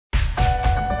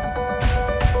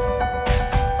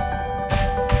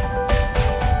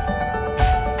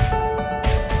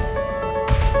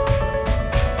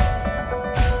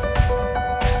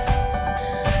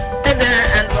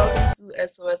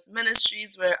SOS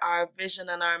Ministries, where our vision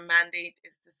and our mandate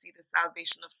is to see the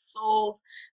salvation of souls,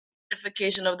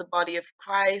 edification of the body of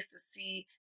Christ, to see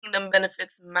kingdom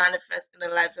benefits manifest in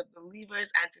the lives of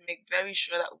believers, and to make very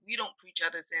sure that we don't preach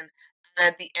others in. And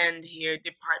at the end here,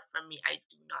 depart from me, I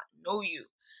do not know you.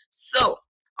 So,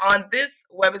 on this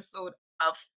webisode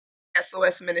of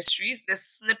SOS Ministries, this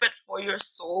snippet for your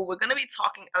soul, we're going to be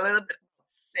talking a little bit about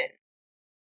sin.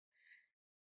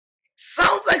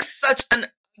 Sounds like such an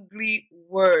ugly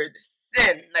word,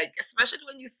 sin. Like, especially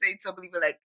when you say to a believer,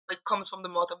 like, it comes from the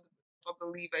mouth of a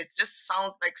believer, it just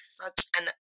sounds like such an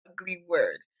ugly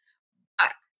word.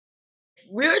 But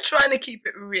we're trying to keep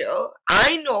it real.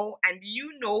 I know, and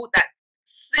you know, that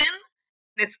sin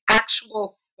in its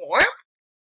actual form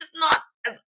is not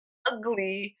as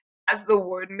ugly as the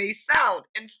word may sound.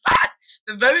 In fact,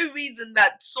 the very reason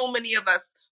that so many of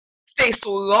us stay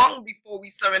so long before we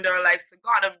surrender our lives to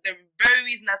God, of the very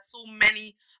reason that so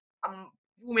many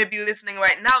who may be listening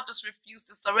right now just refuse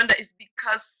to surrender, is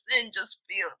because sin just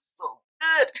feels so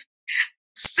good.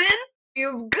 Sin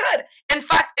feels good. In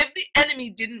fact, if the enemy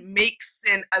didn't make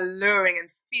sin alluring and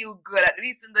feel good, at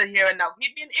least in the here and now,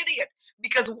 he'd be an idiot.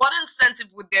 Because what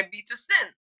incentive would there be to sin?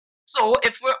 So,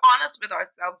 if we're honest with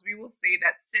ourselves, we will say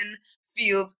that sin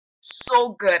feels so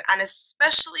good, and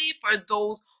especially for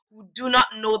those who do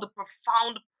not know the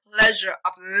profound pleasure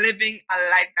of living a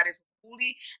life that is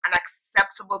holy and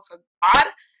acceptable to God,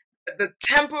 the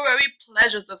temporary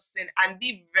pleasures of sin, and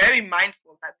be very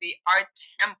mindful that they are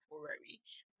temporary.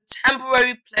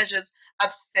 Temporary pleasures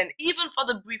of sin, even for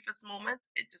the briefest moment,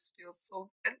 it just feels so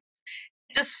good.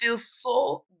 It just feels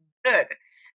so good.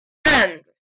 And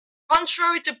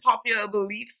contrary to popular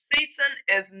belief, Satan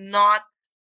is not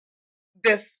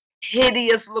this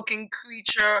hideous looking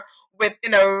creature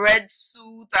in a red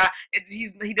suit.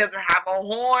 He doesn't have a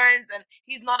horns, and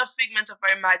he's not a figment of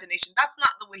our imagination. That's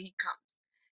not the way he comes.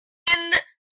 In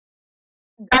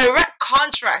direct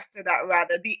contrast to that,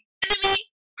 rather, the enemy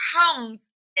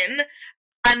comes in,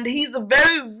 and he's a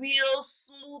very real,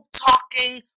 smooth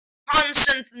talking,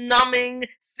 conscience numbing,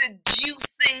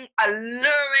 seducing,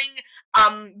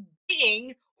 alluring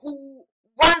being who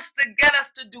wants to get us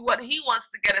to do what he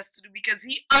wants to get us to do, because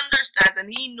he understands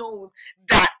and he knows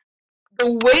that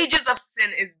the wages of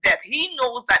sin is death. He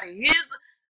knows that his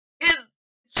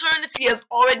eternity has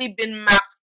already been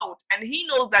mapped out, and he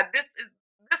knows that this is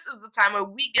the time where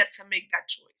we get to make that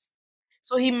choice.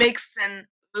 So he makes sin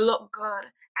look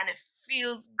good, and it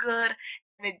feels good,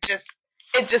 and it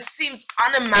just seems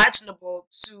unimaginable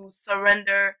to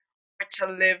surrender or to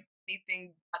live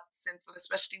anything but sinful,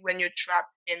 especially when you're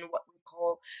trapped in what we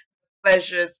call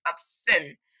pleasures of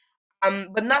sin.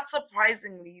 But not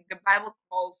surprisingly, the Bible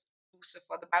calls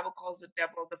Lucifer, the Bible calls the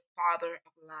devil the father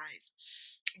of lies.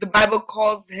 The Bible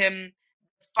calls him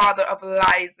the father of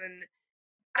lies, and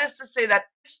that is to say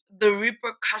that if the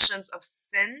repercussions of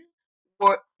sin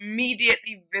were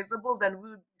immediately visible, then we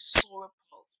would be so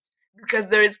repulsed, because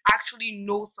there is actually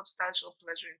no substantial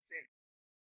pleasure in sin.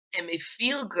 It may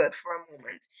feel good for a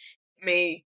moment, it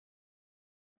may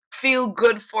feel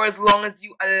good for as long as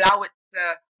you allow it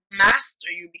to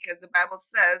master you, because the Bible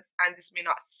says, and this may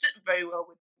not sit very well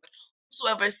with you, but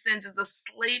whosoever sins is a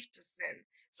slave to sin.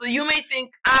 So you may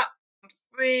think, I'm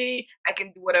free, I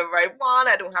can do whatever I want,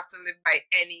 I don't have to live by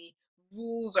any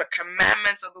rules or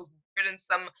commandments, or those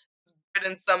burdensome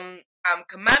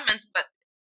commandments. But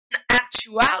in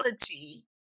actuality,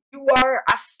 you are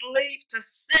a slave to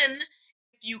sin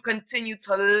if you continue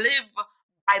to live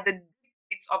by the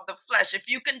dictates of the flesh. If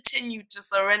you continue to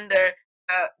surrender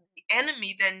the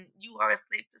enemy, then you are a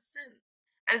slave to sin.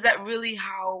 And is that really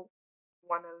how you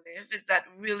want to live? Is that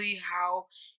really how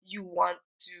you want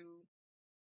to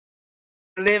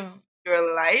live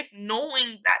your life,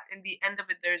 knowing that in the end of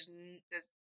it, there's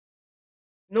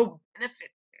no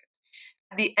benefit?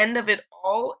 At the end of it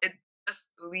all, it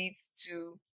just leads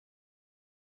to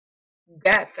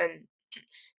death, and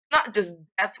not just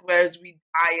death, whereas we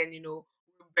die and we're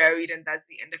buried and that's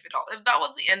the end of it all. If that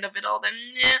was the end of it all, then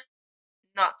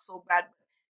not so bad.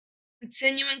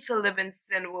 Continuing to live in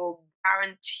sin will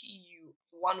guarantee you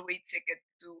a one-way ticket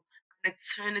to an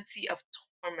eternity of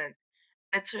torment,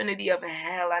 an eternity of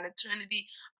hell, an eternity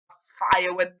of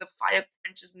fire, where the fire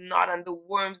quenches not and the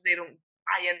worms, they don't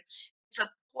die. And it's a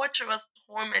torturous,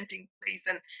 tormenting place.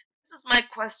 And this is my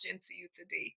question to you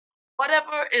today.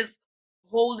 Whatever is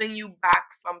holding you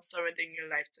back from surrendering your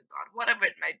life to God, whatever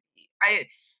it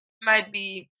might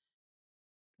be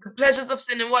the pleasures of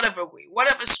sin in whatever way,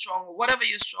 whatever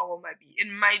your stronghold might be. It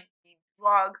might be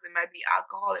drugs, it might be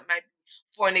alcohol, it might be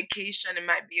fornication, it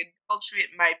might be adultery,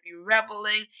 it might be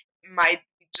reveling, it might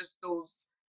be just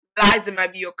those lies, it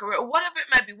might be your career, whatever it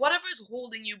might be, whatever is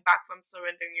holding you back from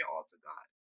surrendering your all to God.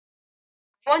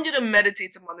 I want you to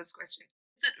meditate upon this question.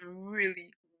 Is it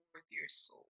really worth your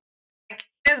soul? Like,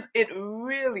 is it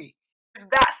really, is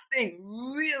that thing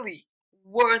really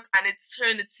worth an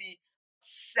eternity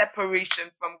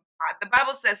separation from God? The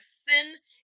Bible says sin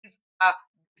is a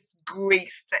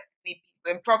disgrace to any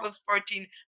people. In Proverbs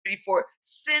 14:34,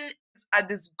 sin is a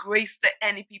disgrace to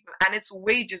any people, and its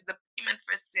wages, the payment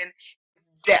for sin,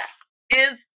 is death.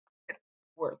 Is it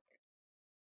worth it?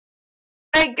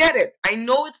 I get it. I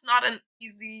know it's not an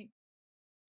easy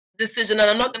decision, and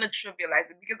I'm not going to trivialize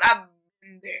it because I've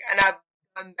been there and I've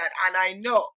done that, and I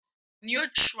know when you're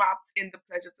trapped in the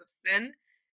pleasures of sin,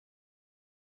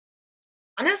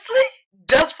 honestly,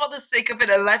 just for the sake of it,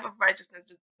 a life of righteousness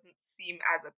just doesn't seem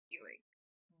as appealing.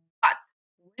 But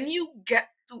when you get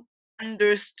to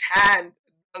understand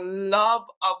the love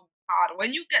of God,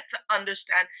 when you get to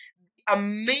understand the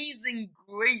amazing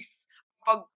grace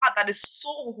of a God that is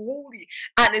so holy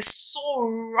and is so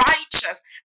righteous,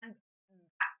 and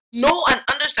know and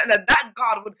understand that that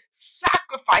God would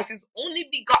sacrifice his only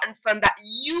begotten son, that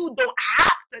you don't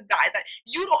have to die, that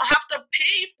you don't have to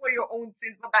pay for your own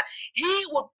sins, but that he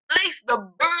would place the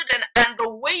burden and the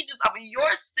wages of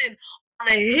your sin on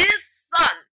his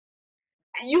son.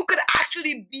 You could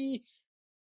actually be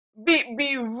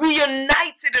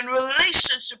reunited in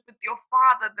relationship with your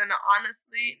father. Then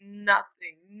honestly,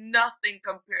 nothing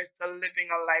compares to living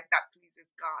a life that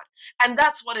pleases God. And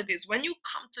that's what it is. When you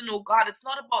come to know God, it's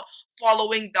not about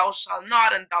following thou shalt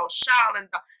not and thou shalt, and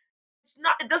it's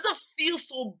not, it doesn't feel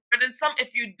so burdensome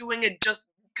if you're doing it just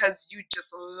because you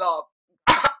just love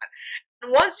God.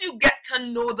 And once you get to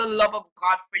know the love of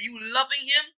God for you,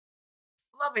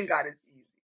 loving God is easy.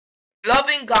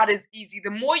 Loving God is easy. The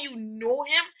more you know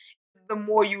him, the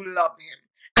more you love him.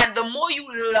 And the more you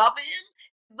love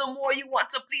him, the more you want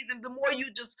to please him. The more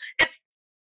you just, it's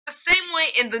the same way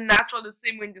in the natural, the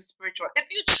same way in the spiritual.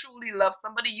 If you truly love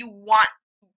somebody, you want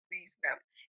to please them.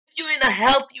 If you're in a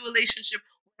healthy relationship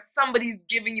where somebody's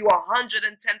giving you 110%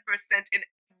 in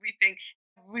everything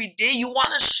every day, you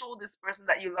want to show this person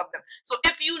that you love them. So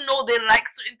if you know they like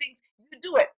certain things, you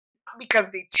do it. Not because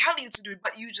they tell you to do it,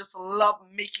 but you just love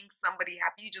making somebody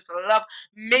happy.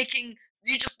 Making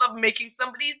you just love making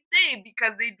somebody's day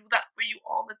because they do that for you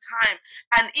all the time.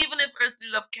 And even if earthly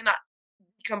love cannot be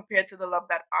compared to the love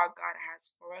that our God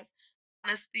has for us,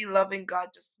 honestly, loving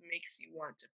God just makes you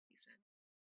want to please him.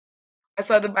 That's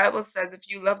why the Bible says, if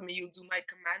you love me, you'll do my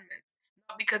commandments.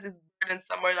 Not because it's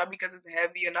burdensome, or not because it's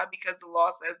heavy, or not because the law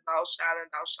says thou shalt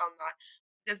and thou shalt not.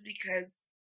 Just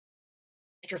because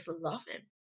I just love him.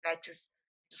 And I just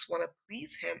want to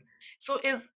please him. So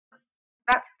is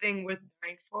that thing worth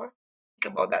dying for?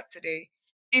 Think about that today.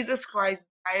 Jesus Christ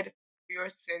died for your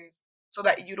sins so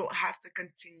that you don't have to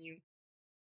continue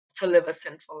to live a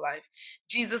sinful life.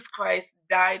 Jesus Christ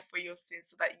died for your sins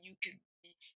so that you can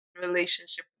be in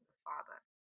relationship with the Father,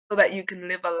 so that you can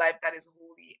live a life that is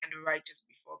holy and righteous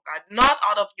before God, not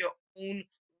out of your own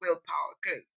willpower,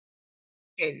 because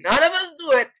none of us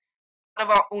do it out of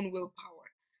our own willpower.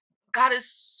 God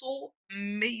is so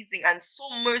amazing and so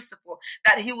merciful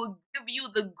that he will give you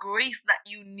the grace that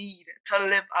you need to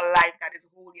live a life that is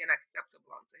holy and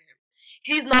acceptable unto him.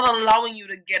 He's not allowing you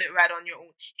to get it right on your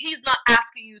own. He's not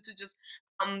asking you to just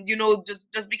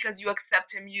just because you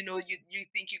accept him, you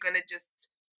think you're gonna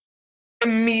just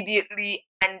immediately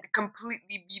and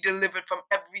completely be delivered from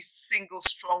every single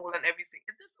stronghold and everything.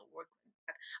 It doesn't work like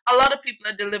that. A lot of people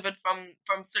are delivered from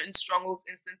certain strongholds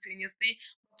instantaneously.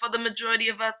 For the majority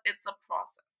of us, it's a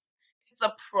process. It's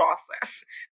a process,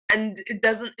 and it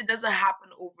doesn't happen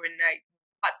overnight.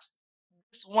 But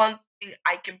this one thing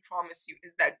I can promise you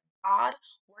is that God,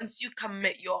 once you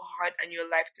commit your heart and your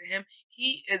life to Him,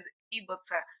 He is able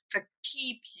to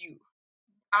keep you.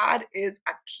 God is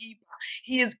a keeper.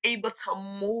 He is able to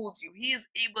mold you. He is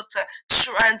able to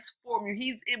transform you.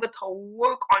 He's able to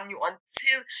work on you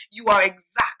until you are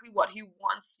exactly what He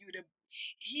wants you to be.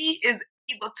 He is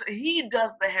able to, He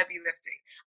does the heavy lifting.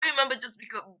 I remember just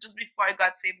before I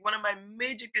got saved, one of my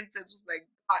major concerns was like,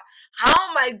 God, how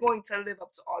am I going to live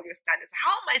up to all your standards?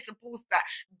 How am I supposed to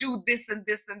do this and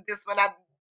this and this when I've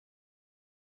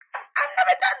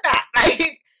never done that.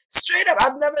 Like, straight up,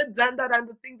 I've never done that. And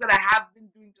the things that I have been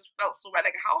doing just felt so right.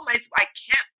 Like, how am I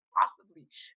can't possibly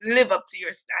live up to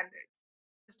your standards.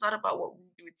 It's not about what we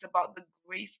do, it's about the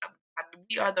grace of God.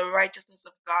 We are the righteousness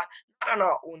of God, not on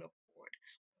our own accord,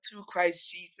 through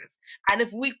Christ Jesus. And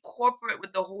if we cooperate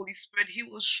with the Holy Spirit, He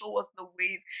will show us the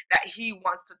ways that He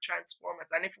wants to transform us.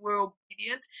 And if we're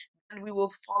obedient, then we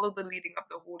will follow the leading of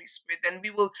the Holy Spirit. Then we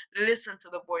will listen to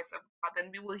the voice of God.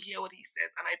 Then we will hear what He says.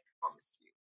 And I promise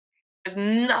you, There's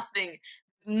nothing,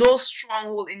 no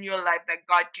stronghold in your life that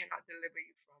God cannot deliver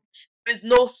you from. There's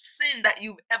no sin that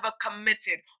you've ever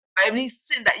committed, or any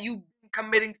sin that you've been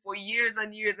committing for years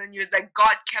and years and years that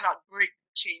God cannot break the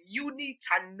chain. You need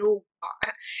to know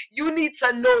God. You need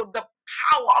to know the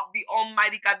power of the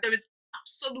Almighty God. There is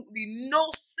absolutely no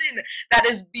sin that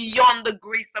is beyond the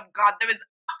grace of God. There is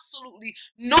absolutely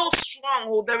no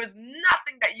stronghold. There is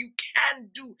nothing that you can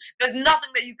do. There's nothing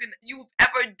that you've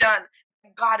ever done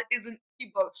God isn't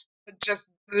able to just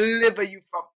deliver you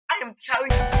from. I am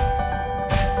telling you.